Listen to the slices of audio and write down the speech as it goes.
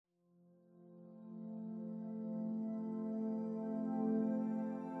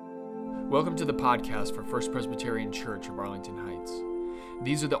Welcome to the podcast for First Presbyterian Church of Arlington Heights.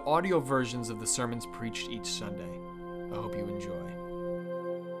 These are the audio versions of the sermons preached each Sunday. I hope you enjoy.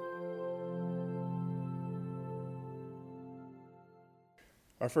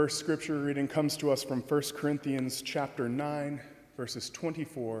 Our first scripture reading comes to us from 1 Corinthians chapter 9, verses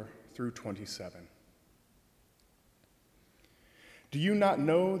 24 through 27. Do you not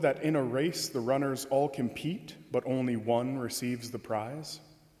know that in a race the runners all compete, but only one receives the prize?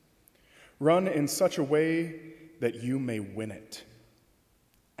 Run in such a way that you may win it.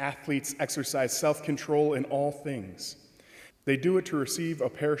 Athletes exercise self-control in all things. They do it to receive a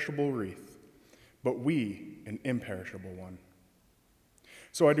perishable wreath, but we an imperishable one.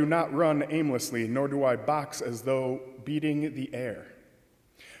 So I do not run aimlessly, nor do I box as though beating the air.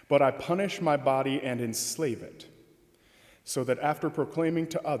 But I punish my body and enslave it, so that after proclaiming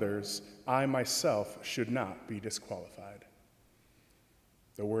to others, I myself should not be disqualified.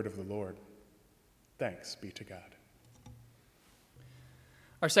 The word of the Lord. Thanks be to God.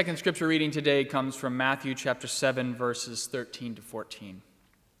 Our second scripture reading today comes from Matthew chapter 7, verses 13 to 14.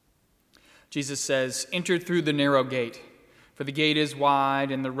 Jesus says, "Enter through the narrow gate, for the gate is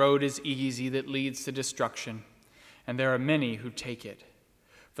wide and the road is easy that leads to destruction, and there are many who take it.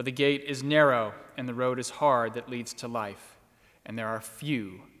 For the gate is narrow and the road is hard that leads to life, and there are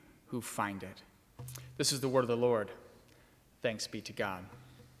few who find it." This is the word of the Lord. Thanks be to God.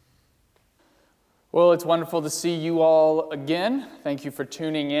 Well, it's wonderful to see you all again. Thank you for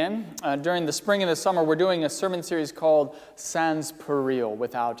tuning in. During the spring and the summer, we're doing a sermon series called Sans Pareil,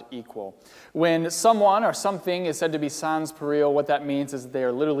 without equal. When someone or something is said to be sans pareil, what that means is that they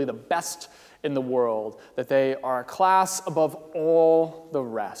are literally the best in the world, that they are a class above all the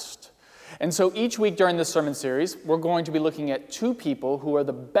rest. And so each week during this sermon series, we're going to be looking at two people who are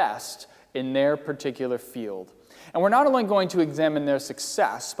the best in their particular field. And we're not only going to examine their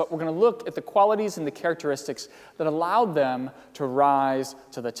success, but we're going to look at the qualities and the characteristics that allowed them to rise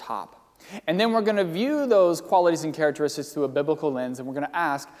to the top. And then we're going to view those qualities and characteristics through a biblical lens, and we're going to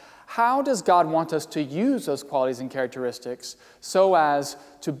ask, how does God want us to use those qualities and characteristics so as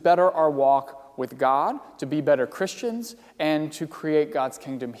to better our walk with God, to be better Christians, and to create God's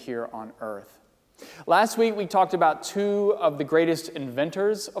kingdom here on earth? Last week, we talked about two of the greatest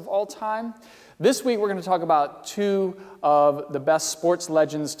inventors of all time. This week, we're going to talk about two of the best sports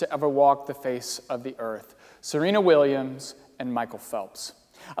legends to ever walk the face of the earth, Serena Williams and Michael Phelps.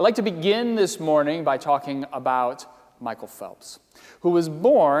 I'd like to begin this morning by talking about Michael Phelps, who was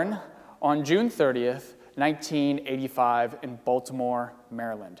born on June 30th, 1985 in Baltimore,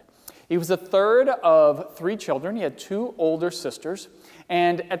 Maryland. He was the third of three children. He had two older sisters,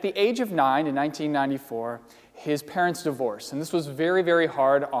 and at the age of 9 in 1994, his parents divorced, and this was very, very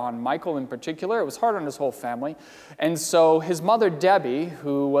hard on Michael in particular. It was hard on his whole family, and so his mother, Debbie,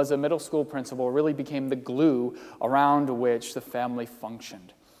 who was a middle school principal, really became the glue around which the family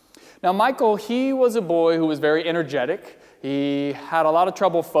functioned. Now, Michael, he was a boy who was very energetic. He had a lot of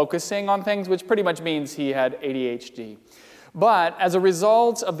trouble focusing on things, which pretty much means he had ADHD. But as a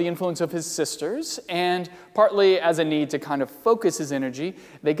result of the influence of his sisters, and partly as a need to kind of focus his energy,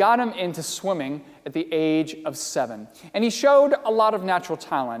 they got him into swimming at the age of 7. And he showed a lot of natural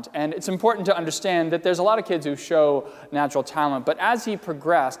talent. And it's important to understand that there's a lot of kids who show natural talent. But as he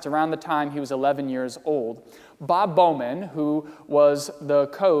progressed, around the time he was 11 years old, Bob Bowman, who was the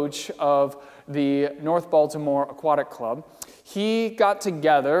coach of the North Baltimore Aquatic Club, he got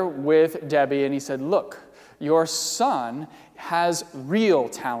together with Debbie and he said, "Look, your son has real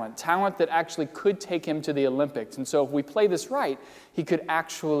talent that actually could take him to the Olympics. And so if we play this right, he could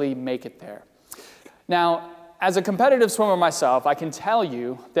actually make it there." Now, as a competitive swimmer myself, I can tell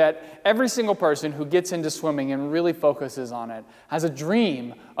you that every single person who gets into swimming and really focuses on it has a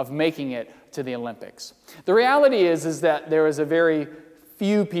dream of making it to the Olympics. The reality is that there is a very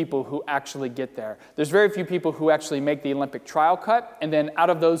few people who actually get there. There's very few people who actually make the Olympic trial cut, and then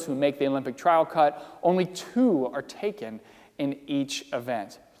out of those who make the Olympic trial cut, only 2 are taken in each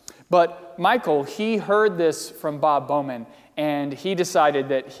event. But Michael, he heard this from Bob Bowman, and he decided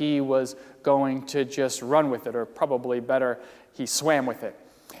that he was going to just run with it, or probably better, he swam with it.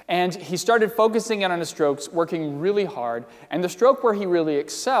 And he started focusing in on his strokes, working really hard. And the stroke where he really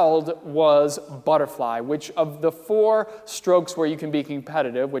excelled was butterfly, which of the 4 strokes where you can be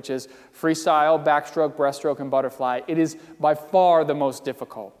competitive, which is freestyle, backstroke, breaststroke, and butterfly, it is by far the most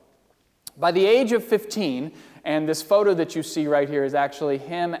difficult. By the age of 15, and this photo that you see right here is actually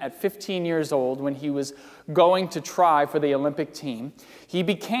him at 15 years old when he was going to try for the Olympic team, he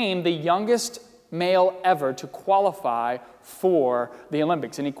became the youngest male ever to qualify for the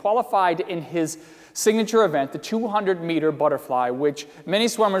Olympics. And he qualified in his signature event, the 200-meter butterfly, which many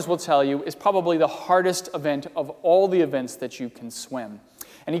swimmers will tell you is probably the hardest event of all the events that you can swim.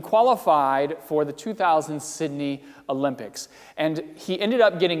 And he qualified for the 2000 Sydney Olympics. And he ended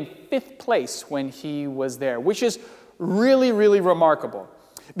up getting 5th place when he was there, which is really, really remarkable.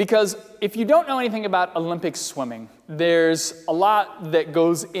 Because if you don't know anything about Olympic swimming, there's a lot that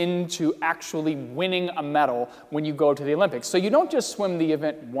goes into actually winning a medal when you go to the Olympics. So you don't just swim the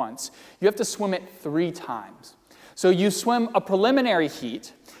event once. You have to swim it 3 times. So you swim a preliminary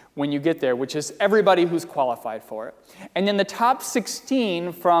heat when you get there, which is everybody who's qualified for it. And then the top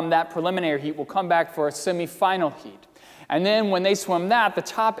 16 from that preliminary heat will come back for a semifinal heat. And then when they swim that, the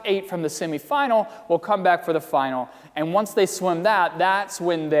top 8 from the semifinal will come back for the final. And once they swim that, that's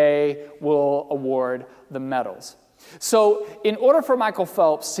when they will award the medals. So in order for Michael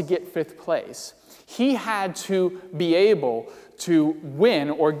Phelps to get 5th place, he had to be able to win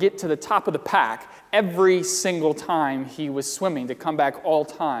or get to the top of the pack every single time he was swimming, to come back all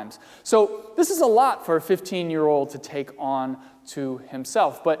times. So this is a lot for a 15-year-old to take on to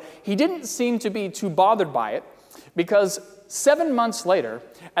himself. But he didn't seem to be too bothered by it, because 7 months later,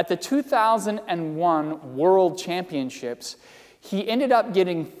 at the 2001 World Championships, he ended up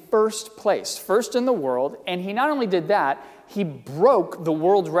getting 1st place, 1st in the world, and he not only did that, he broke the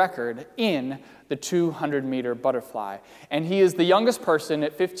world record in the 200-meter butterfly. And he is the youngest person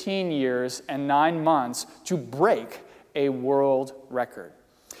at 15 years and 9 months to break a world record.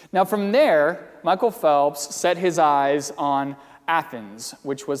 Now from there, Michael Phelps set his eyes on Athens,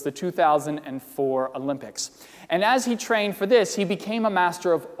 which was the 2004 Olympics. And as he trained for this, he became a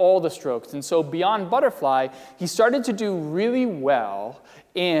master of all the strokes. And so beyond butterfly, he started to do really well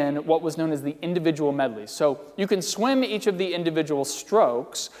in what was known as the individual medley. So you can swim each of the individual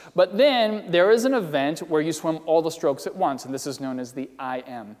strokes, but then there is an event where you swim all the strokes at once, and this is known as the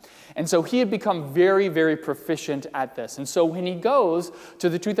IM. And so he had become very, very proficient at this. And so when he goes to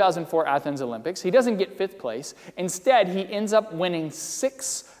the 2004 Athens Olympics, he doesn't get 5th place. Instead, he ends up winning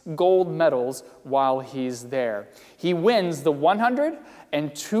 6 gold medals while he's there. He wins the 100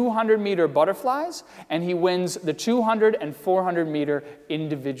 and 200-meter butterflies, and he wins the 200 and 400-meter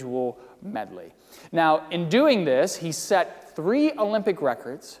individual medley. Now, in doing this, he set 3 Olympic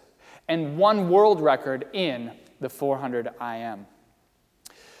records and 1 world record in the 400 IM.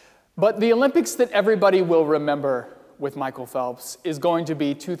 But the Olympics that everybody will remember with Michael Phelps is going to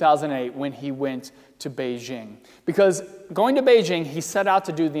be 2008 when he went to Beijing. Because going to Beijing, he set out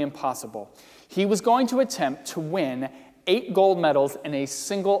to do the impossible. He was going to attempt to win 8 gold medals in a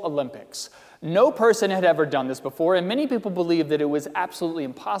single Olympics. No person had ever done this before, and many people believe that it was absolutely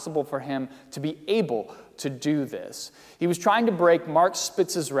impossible for him to be able to do this. He was trying to break Mark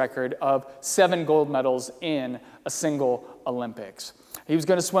Spitz's record of 7 gold medals in a single Olympics. He was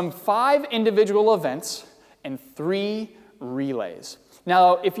going to swim 5 individual events and 3 relays.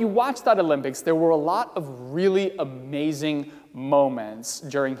 Now, if you watch that Olympics, there were a lot of really amazing moments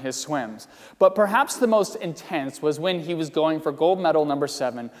during his swims. But perhaps the most intense was when he was going for gold medal number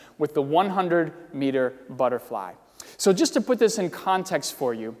 7 with the 100-meter butterfly. So just to put this in context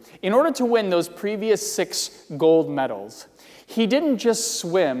for you, in order to win those previous 6 gold medals, he didn't just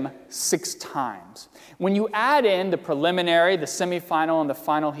swim 6 times. When you add in the preliminary, the semifinal, and the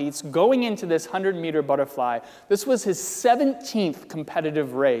final heats, going into this 100-meter butterfly, this was his 17th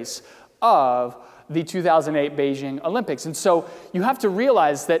competitive race of the 2008 Beijing Olympics. And so you have to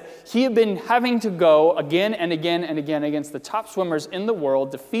realize that he had been having to go again and again and again against the top swimmers in the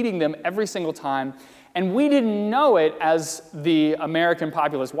world, defeating them every single time. And we didn't know it as the American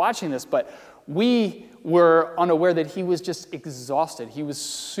populace watching this, but we were unaware that he was just exhausted. He was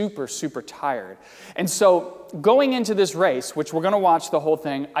super, super tired. And so going into this race, which we're going to watch the whole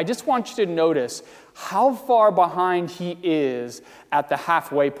thing, I just want you to notice how far behind he is at the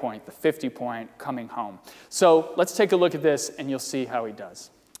halfway point, the 50 point coming home. So let's take a look at this and you'll see how he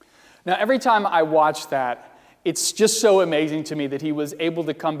does. Now, every time I watch that, it's just so amazing to me that he was able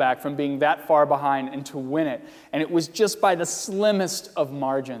to come back from being that far behind and to win it. And it was just by the slimmest of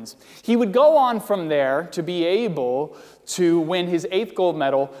margins. He would go on from there to be able to win his 8th gold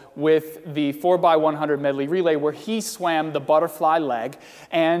medal with the 4x100 medley relay, where he swam the butterfly leg.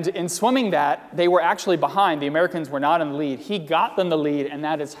 And in swimming that, they were actually behind. The Americans were not in the lead. He got them the lead, and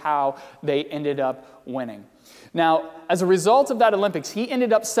that is how they ended up winning. Now, as a result of that Olympics, he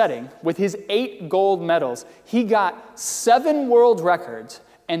ended up setting, with his 8 gold medals, he got 7 world records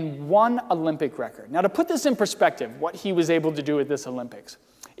and 1 Olympic record. Now, to put this in perspective, what he was able to do at this Olympics,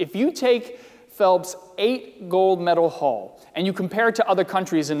 if you take Phelps' 8 gold medal haul and you compare it to other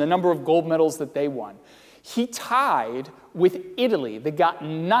countries and the number of gold medals that they won, He tied with Italy, that got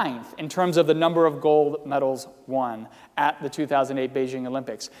ninth in terms of the number of gold medals won at the 2008 Beijing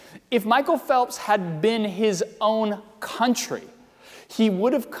Olympics. If Michael Phelps had been his own country, he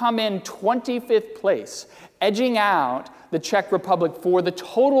would have come in 25th place, edging out the Czech Republic for the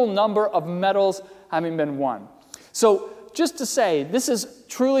total number of medals having been won. So just to say, this is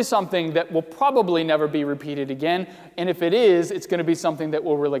truly something that will probably never be repeated again, and if it is, it's going to be something that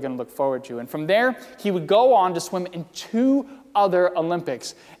we're really going to look forward to. And from there, he would go on to swim in 2 other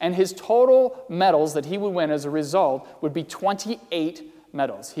Olympics, and his total medals that he would win as a result would be 28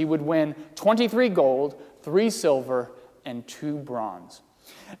 medals. He would win 23 gold, 3 silver, and 2 bronze.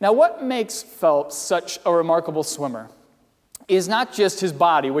 Now, what makes Phelps such a remarkable swimmer is not just his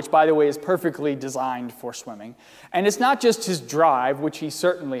body, which, by the way, is perfectly designed for swimming, and it's not just his drive, which he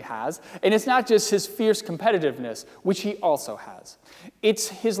certainly has, and it's not just his fierce competitiveness, which he also has. It's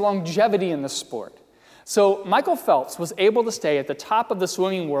his longevity in the sport. So Michael Phelps was able to stay at the top of the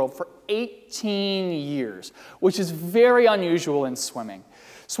swimming world for 18 years, which is very unusual in swimming.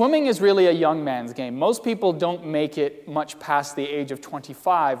 Swimming is really a young man's game. Most people don't make it much past the age of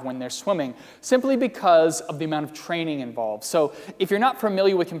 25 when they're swimming, simply because of the amount of training involved. So if you're not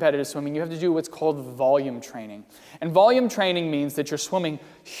familiar with competitive swimming, you have to do what's called volume training. And volume training means that you're swimming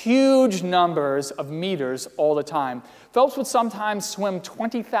huge numbers of meters all the time. Phelps would sometimes swim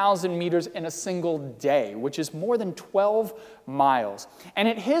 20,000 meters in a single day, which is more than 12 miles. And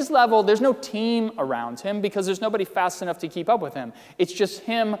at his level, there's no team around him because there's nobody fast enough to keep up with him. It's just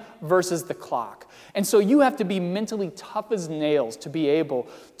him versus the clock. And so you have to be mentally tough as nails to be able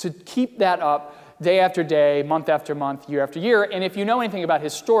to keep that up day after day, month after month, year after year. And if you know anything about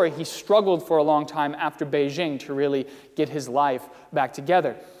his story, he struggled for a long time after Beijing to really get his life back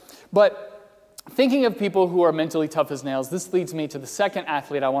together. But thinking of people who are mentally tough as nails, this leads me to the second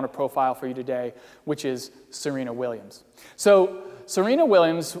athlete I want to profile for you today, which is Serena Williams. So Serena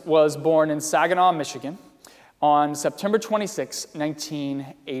Williams was born in Saginaw, Michigan on September 26,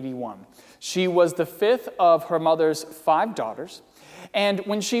 1981. She was the 5th of her mother's 5 daughters. And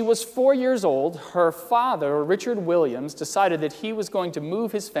when she was 4 years old, her father, Richard Williams, decided that he was going to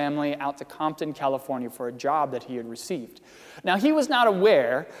move his family out to Compton, California for a job that he had received. Now, he was not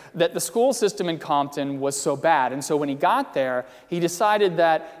aware that the school system in Compton was so bad, and so when he got there, he decided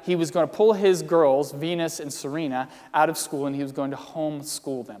that he was going to pull his girls, Venus and Serena, out of school, and he was going to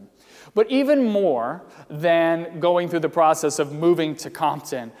homeschool them. But even more than going through the process of moving to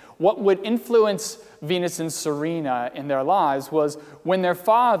Compton, what would influence Venus and Serena in their lives was when their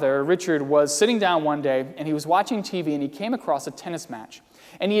father, Richard, was sitting down one day and he was watching TV and he came across a tennis match.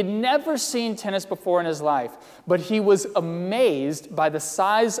 And he had never seen tennis before in his life, but he was amazed by the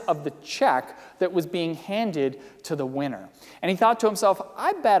size of the check that was being handed to the winner. And he thought to himself,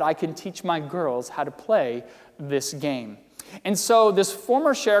 I bet I can teach my girls how to play this game. And so this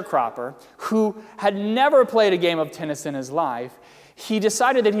former sharecropper, who had never played a game of tennis in his life, he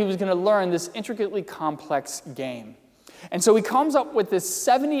decided that he was going to learn this intricately complex game. And so he comes up with this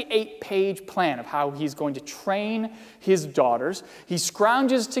 78-page plan of how he's going to train his daughters. He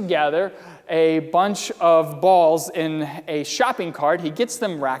scrounges together a bunch of balls in a shopping cart. He gets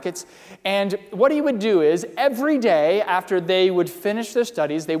them rackets. And what he would do is every day after they would finish their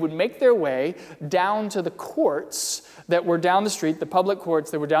studies, they would make their way down to the courts that were down the street, the public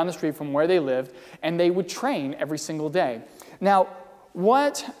courts that were down the street from where they lived, and they would train every single day. Now,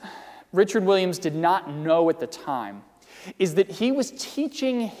 what Richard Williams did not know at the time is that he was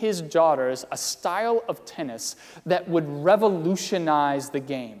teaching his daughters a style of tennis that would revolutionize the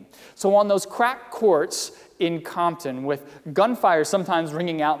game. So on those cracked courts in Compton, with gunfire sometimes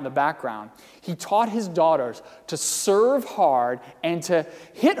ringing out in the background, he taught his daughters to serve hard and to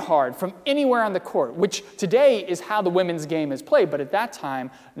hit hard from anywhere on the court, which today is how the women's game is played, but at that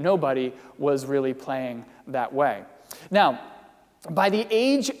time, nobody was really playing that way. Now, by the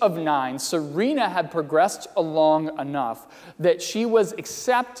age of 9, Serena had progressed along enough that she was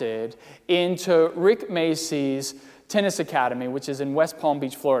accepted into Rick Macy's Tennis Academy, which is in West Palm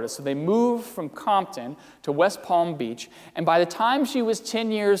Beach, Florida. So they moved from Compton to West Palm Beach, and by the time she was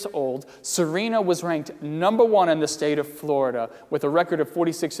 10 years old, Serena was ranked number 1 in the state of Florida with a record of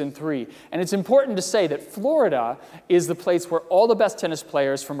 46-3. And it's important to say that Florida is the place where all the best tennis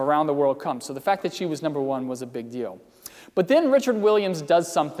players from around the world come. So the fact that she was number 1 was a big deal. But then Richard Williams does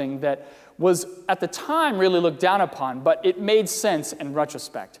something that was at the time really looked down upon, but it made sense in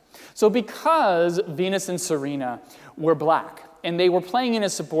retrospect. So because Venus and Serena were black, and they were playing in a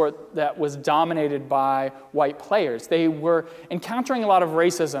sport that was dominated by white players. They were encountering a lot of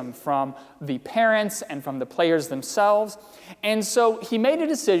racism from the parents and from the players themselves. And so he made a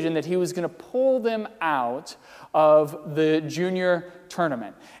decision that he was going to pull them out of the junior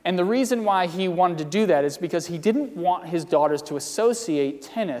tournament. And the reason why he wanted to do that is because he didn't want his daughters to associate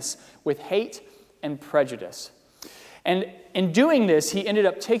tennis with hate and prejudice. And in doing this, he ended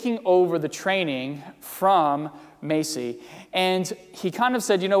up taking over the training from Macy. And he kind of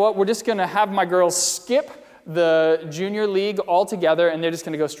said, you know what, we're just going to have my girls skip the junior league altogether, and they're just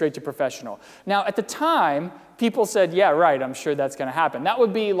going to go straight to professional. Now, at the time, people said, yeah, right, I'm sure that's going to happen. That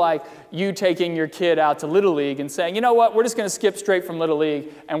would be like you taking your kid out to Little League and saying, you know what, we're just going to skip straight from Little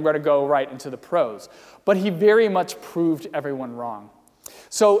League, and we're going to go right into the pros. But he very much proved everyone wrong.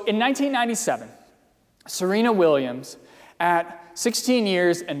 So in 1997, Serena Williams, at 16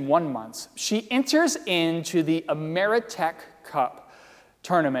 years and 1 month, she enters into the Ameritech Cup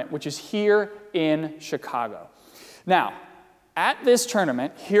tournament, which is here in Chicago. Now, at this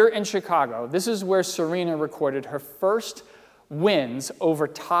tournament here in Chicago, this is where Serena recorded her first wins over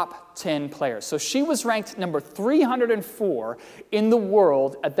top 10 players. So she was ranked number 304 in the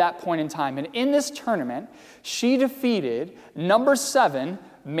world at that point in time. And in this tournament, she defeated number 7,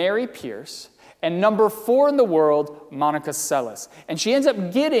 Mary Pierce, and number 4 in the world, Monica Seles. And she ends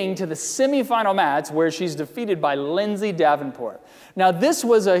up getting to the semifinal match where she's defeated by Lindsay Davenport. Now, this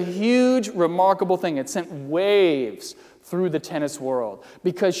was a huge, remarkable thing. It sent waves through the tennis world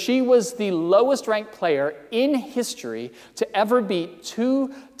because she was the lowest ranked player in history to ever beat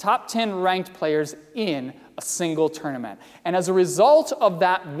 2 top 10 ranked players in a single tournament. And as a result of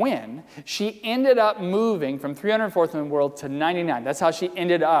that win, she ended up moving from 304th in the world to 99. That's how she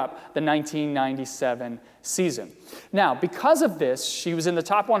ended up the 1997 season. Now, because of this, she was in the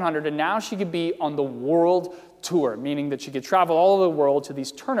top 100, and now she could be on the world tour, meaning that she could travel all over the world to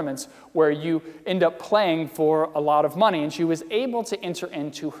these tournaments where you end up playing for a lot of money, and she was able to enter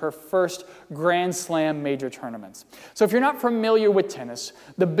into her first Grand Slam major tournaments. So if you're not familiar with tennis,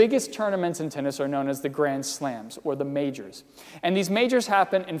 the biggest tournaments in tennis are known as the Grand Slams, or the majors. And these majors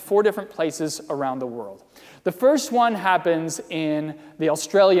happen in 4 different places around the world. The first one happens in the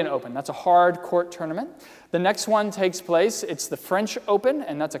Australian Open. That's a hard court tournament. The next one takes place, it's the French Open,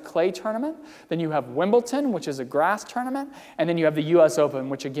 and that's a clay tournament. Then you have Wimbledon, which is a grass tournament. And then you have the US Open,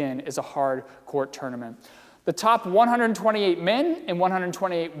 which again is a hard court tournament. The top 128 men and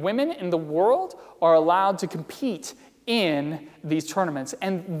 128 women in the world are allowed to compete in these tournaments.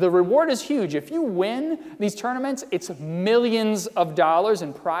 And the reward is huge. If you win these tournaments, it's millions of dollars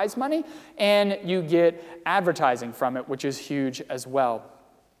in prize money, and you get advertising from it, which is huge as well.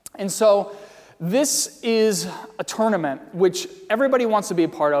 And so this is a tournament which everybody wants to be a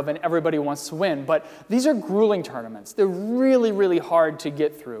part of and everybody wants to win, but these are grueling tournaments. They're really, really hard to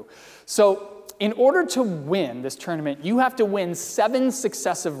get through. So in order to win this tournament, you have to win 7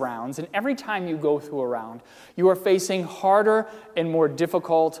 successive rounds, and every time you go through a round, you are facing harder and more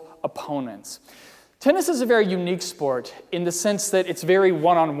difficult opponents. Tennis is a very unique sport in the sense that it's very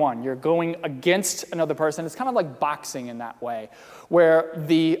one-on-one. You're going against another person. It's kind of like boxing in that way, where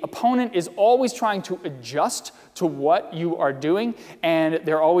the opponent is always trying to adjust to what you are doing, and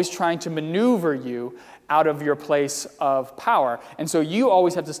they're always trying to maneuver you out of your place of power. And so you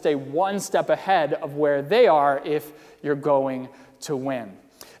always have to stay one step ahead of where they are if you're going to win.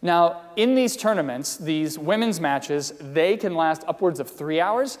 Now, in these tournaments, these women's matches, they can last upwards of 3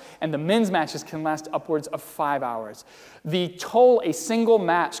 hours, and the men's matches can last upwards of 5 hours. The toll a single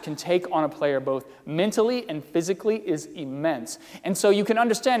match can take on a player, both mentally and physically, is immense. And so you can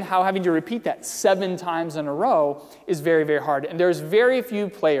understand how having to repeat that 7 times in a row is very, very hard. And there's very few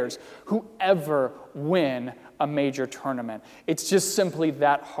players who ever win a major tournament. It's just simply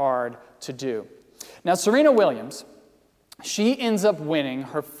that hard to do. Now, Serena Williams, she ends up winning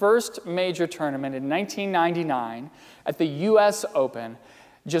her first major tournament in 1999 at the US Open,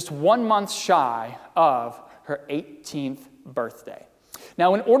 just 1 month shy of her 18th birthday.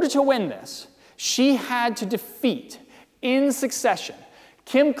 Now, in order to win this, she had to defeat, in succession,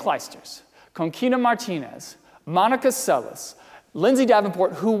 Kim Clijsters, Conquita Martinez, Monica Seles, Lindsay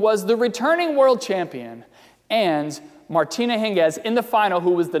Davenport, who was the returning world champion, and Martina Hingis in the final,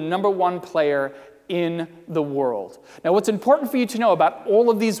 who was the number 1 player in the world. Now, what's important for you to know about all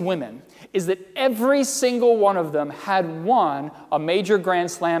of these women is that every single one of them had won a major Grand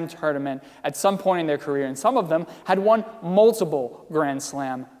Slam tournament at some point in their career, and some of them had won multiple Grand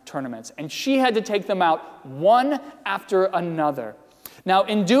Slam tournaments, and she had to take them out one after another. Now,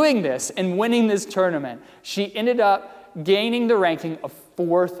 in doing this and winning this tournament, she ended up gaining the ranking of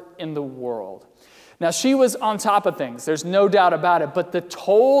 4th in the world. Now, she was on top of things. There's no doubt about it. But the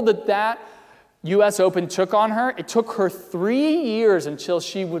toll that U.S. Open took on her, it took her 3 years until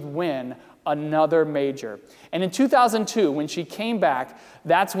she would win another major. And in 2002, when she came back,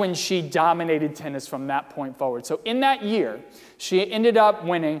 that's when she dominated tennis from that point forward. So in that year, she ended up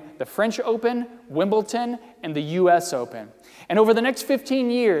winning the French Open, Wimbledon, and the U.S. Open. And over the next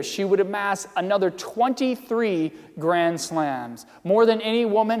 15 years, she would amass another 23 Grand Slams, more than any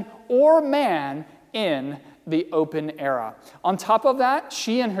woman or man in the Open era. On top of that,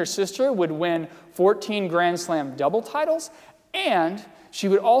 she and her sister would win 14 Grand Slam double titles, and she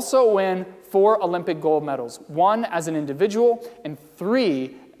would also win 4 Olympic gold medals, 1 as an individual and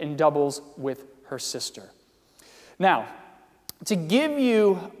 3 in doubles with her sister. Now, to give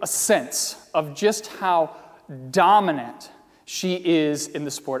you a sense of just how dominant she is in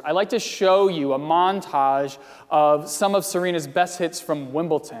the sport, I'd like to show you a montage of some of Serena's best hits from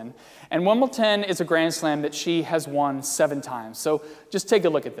Wimbledon. And Wimbledon is a Grand Slam that she has won 7 times. So just take a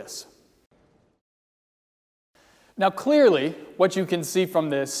look at this. Now, clearly, what you can see from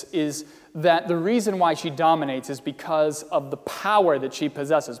this is that the reason why she dominates is because of the power that she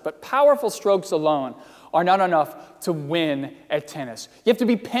possesses. But powerful strokes alone are not enough to win at tennis. You have to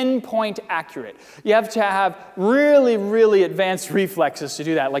be pinpoint accurate. You have to have really, really advanced reflexes to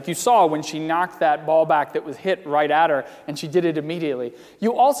do that, like you saw when she knocked that ball back that was hit right at her, and she did it immediately.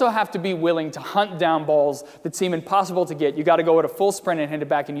 You also have to be willing to hunt down balls that seem impossible to get. You got to go at a full sprint and hit it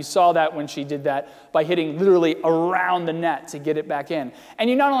back, and you saw that when she did that by hitting literally around the net to get it back in. And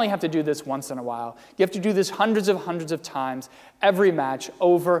you not only have to do this once in a while, you have to do this hundreds of times, every match,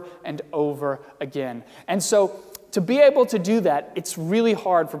 over and over again. And so to be able to do that, it's really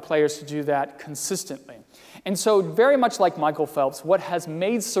hard for players to do that consistently. And so very much like Michael Phelps, what has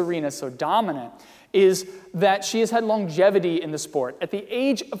made Serena so dominant is that she has had longevity in the sport. At the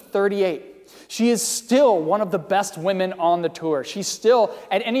age of 38, she is still one of the best women on the tour. She still,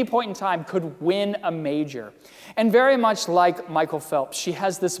 at any point in time, could win a major. And very much like Michael Phelps, she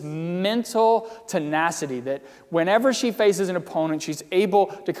has this mental tenacity that whenever she faces an opponent, she's able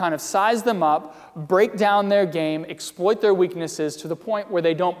to kind of size them up, break down their game, exploit their weaknesses to the point where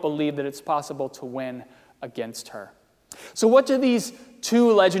they don't believe that it's possible to win against her. So what do these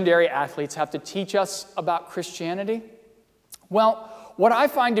 2 legendary athletes have to teach us about Christianity? Well, what I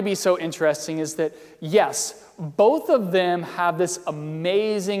find to be so interesting is that, yes, both of them have this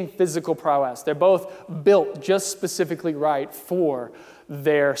amazing physical prowess. They're both built just specifically right for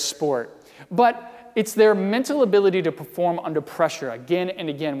their sport. But it's their mental ability to perform under pressure again and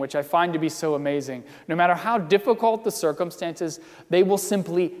again, which I find to be so amazing. No matter how difficult the circumstances, they will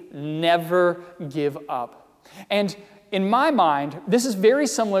simply never give up. And in my mind, this is very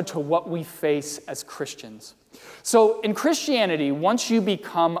similar to what we face as Christians. So in Christianity, once you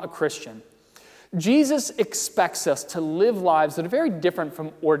become a Christian, Jesus expects us to live lives that are very different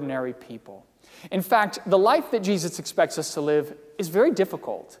from ordinary people. In fact, the life that Jesus expects us to live is very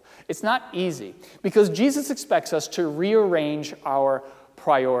difficult. It's not easy because Jesus expects us to rearrange our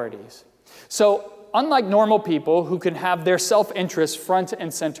priorities. So unlike normal people who can have their self-interest front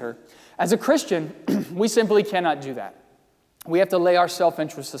and center, as a Christian, we simply cannot do that. We have to lay our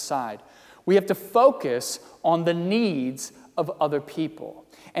self-interest aside. We have to focus on the needs of other people.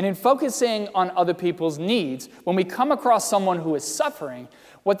 And in focusing on other people's needs, when we come across someone who is suffering,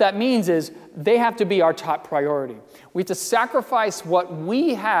 what that means is they have to be our top priority. We have to sacrifice what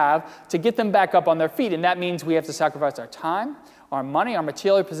we have to get them back up on their feet. And that means we have to sacrifice our time, our money, our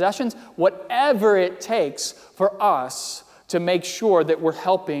material possessions, whatever it takes for us to make sure that we're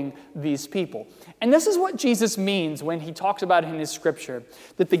helping these people. And this is what Jesus means when he talks about in his scripture,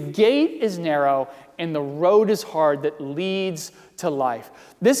 that the gate is narrow and the road is hard that leads to life.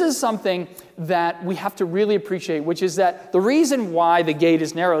 This is something that we have to really appreciate, which is that the reason why the gate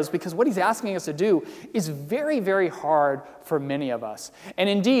is narrow is because what he's asking us to do is very, very hard for many of us. And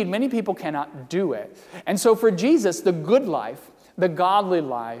indeed, many people cannot do it. And so for Jesus, the good life, the godly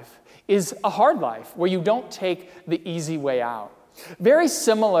life, is a hard life where you don't take the easy way out. Very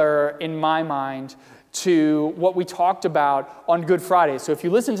similar in my mind to what we talked about on Good Friday. So if you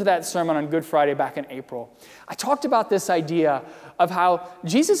listen to that sermon on Good Friday back in April, I talked about this idea of how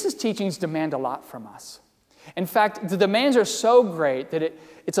Jesus' teachings demand a lot from us. In fact, the demands are so great that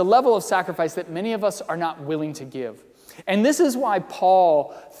it's a level of sacrifice that many of us are not willing to give. And this is why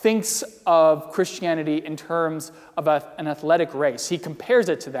Paul thinks of Christianity in terms of an athletic race. He compares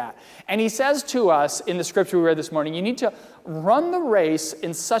it to that. And he says to us in the scripture we read this morning, you need to run the race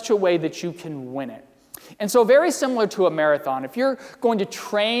in such a way that you can win it. And so very similar to a marathon, if you're going to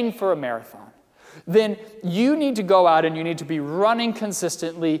train for a marathon, then you need to go out and you need to be running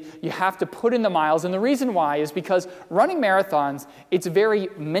consistently. You have to put in the miles. And the reason why is because running marathons, it's very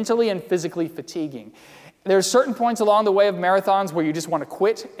mentally and physically fatiguing. There's certain points along the way of marathons where you just want to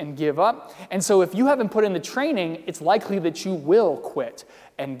quit and give up. And so if you haven't put in the training, it's likely that you will quit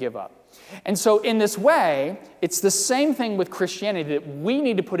and give up. And so in this way, it's the same thing with Christianity, that we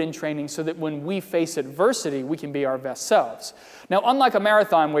need to put in training so that when we face adversity, we can be our best selves. Now, unlike a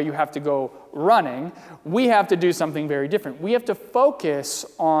marathon where you have to go running, we have to do something very different. We have to focus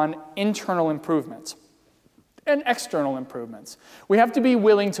on internal improvements and external improvements. We have to be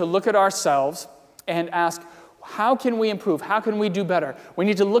willing to look at ourselves and ask, how can we improve? How can we do better? We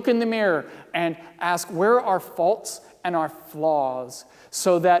need to look in the mirror and ask, where are our faults and our flaws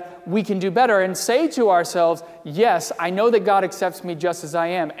so that we can do better and say to ourselves, yes, I know that God accepts me just as I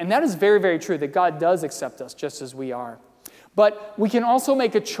am. And that is very, very true, that God does accept us just as we are. But we can also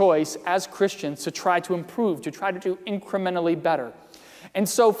make a choice as Christians to try to improve, to try to do incrementally better. And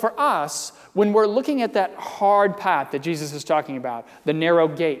so for us, when we're looking at that hard path that Jesus is talking about, the narrow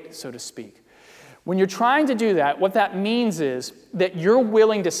gate, so to speak, when you're trying to do that, what that means is that you're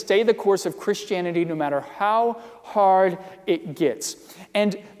willing to stay the course of Christianity no matter how hard it gets.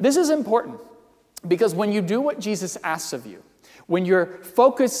 And this is important because when you do what Jesus asks of you, when you're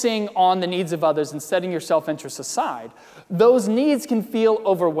focusing on the needs of others and setting your self-interest aside, those needs can feel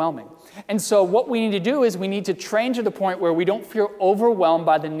overwhelming. And so what we need to do is we need to train to the point where we don't feel overwhelmed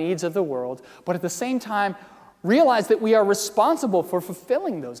by the needs of the world, but at the same time, realize that we are responsible for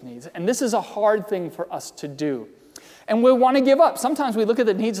fulfilling those needs. And this is a hard thing for us to do. And we want to give up. Sometimes we look at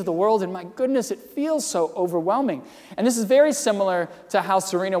the needs of the world and my goodness, it feels so overwhelming. And this is very similar to how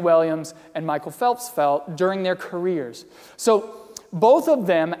Serena Williams and Michael Phelps felt during their careers. So both of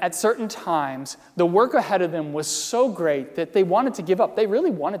them, at certain times, the work ahead of them was so great that they wanted to give up. They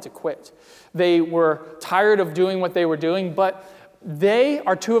really wanted to quit. They were tired of doing what they were doing, but they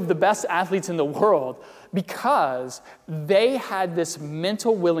are two of the best athletes in the world because they had this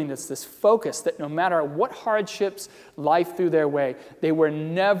mental willingness, this focus that no matter what hardships life threw their way, they were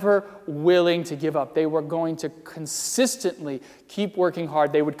never willing to give up. They were going to consistently keep working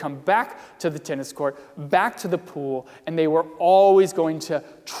hard. They would come back to the tennis court, back to the pool, and they were always going to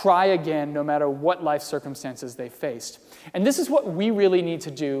try again no matter what life circumstances they faced. And this is what we really need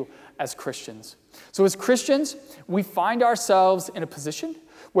to do as Christians. So as Christians, we find ourselves in a position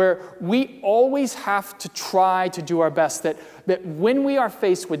where we always have to try to do our best, that when we are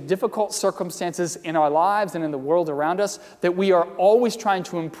faced with difficult circumstances in our lives and in the world around us, that we are always trying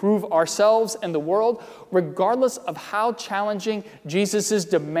to improve ourselves and the world, regardless of how challenging Jesus'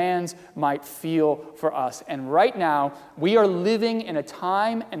 demands might feel for us. And right now, we are living in a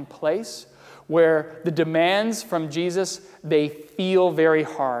time and place where the demands from Jesus, they feel very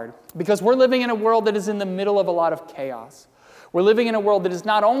hard. Because we're living in a world that is in the middle of a lot of chaos. We're living in a world that is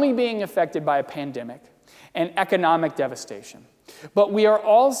not only being affected by a pandemic and economic devastation, but we are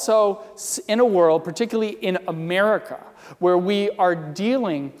also in a world, particularly in America, where we are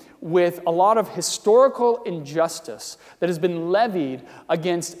dealing with a lot of historical injustice that has been levied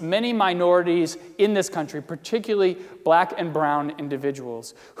against many minorities in this country, particularly black and brown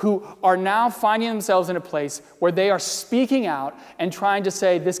individuals, who are now finding themselves in a place where they are speaking out and trying to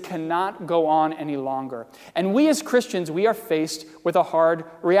say this cannot go on any longer. And we as Christians, we are faced with a hard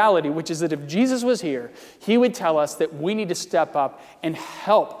reality, which is that if Jesus was here, he would tell us that we need to step up and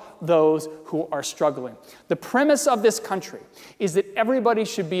help those who are struggling. The premise of this country is that everybody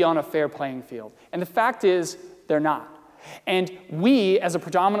should be on a fair playing field. And the fact is, they're not. And we, as a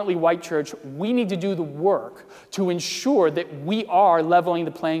predominantly white church, we need to do the work to ensure that we are leveling the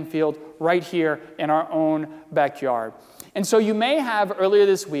playing field right here in our own backyard. And so you may have, earlier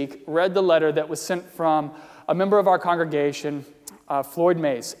this week, read the letter that was sent from a member of our congregation, Floyd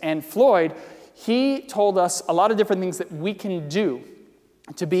Mays. And Floyd, he told us a lot of different things that we can do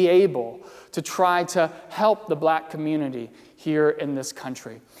to be able to try to help the black community here in this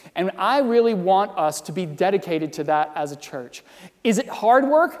country. And I really want us to be dedicated to that as a church. Is it hard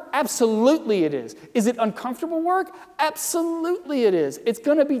work? Absolutely it is. Is it uncomfortable work? Absolutely it is. It's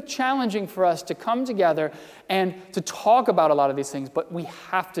going to be challenging for us to come together and to talk about a lot of these things, but we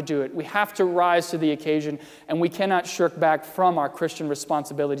have to do it. We have to rise to the occasion, and we cannot shirk back from our Christian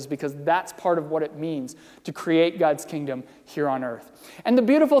responsibilities because that's part of what it means to create God's kingdom here on earth. And the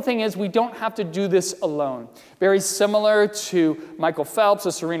beautiful thing is we don't have to do this alone. Very similar to Michael Phelps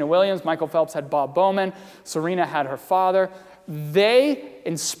or Serena Williams. Michael Phelps had Bob Bowman. Serena had her father. They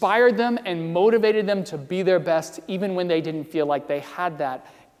inspired them and motivated them to be their best even when they didn't feel like they had that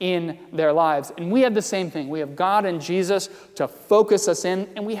in their lives. And we have the same thing. We have God and Jesus to focus us in,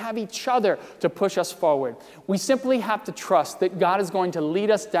 and we have each other to push us forward. We simply have to trust that God is going to lead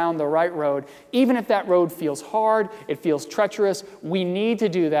us down the right road, even if that road feels hard, it feels treacherous. We need to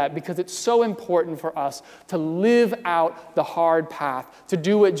do that because it's so important for us to live out the hard path, to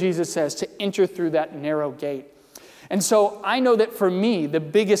do what Jesus says, to enter through that narrow gate. And so I know that for me, the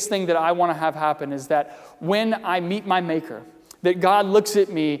biggest thing that I want to have happen is that when I meet my Maker, that God looks at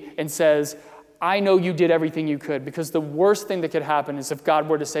me and says, I know you did everything you could, because the worst thing that could happen is if God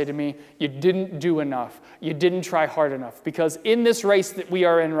were to say to me, you didn't do enough, you didn't try hard enough. Because in this race that we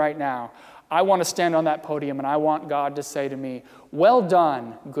are in right now, I want to stand on that podium and I want God to say to me, well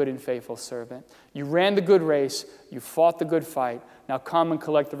done, good and faithful servant. You ran the good race, you fought the good fight, now come and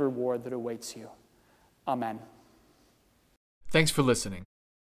collect the reward that awaits you. Amen. Thanks for listening.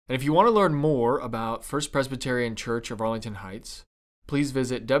 And if you want to learn more about First Presbyterian Church of Arlington Heights, please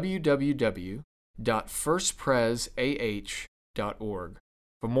visit www.firstpresah.org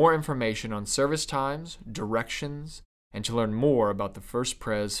for more information on service times, directions, and to learn more about the First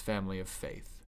Pres family of faith.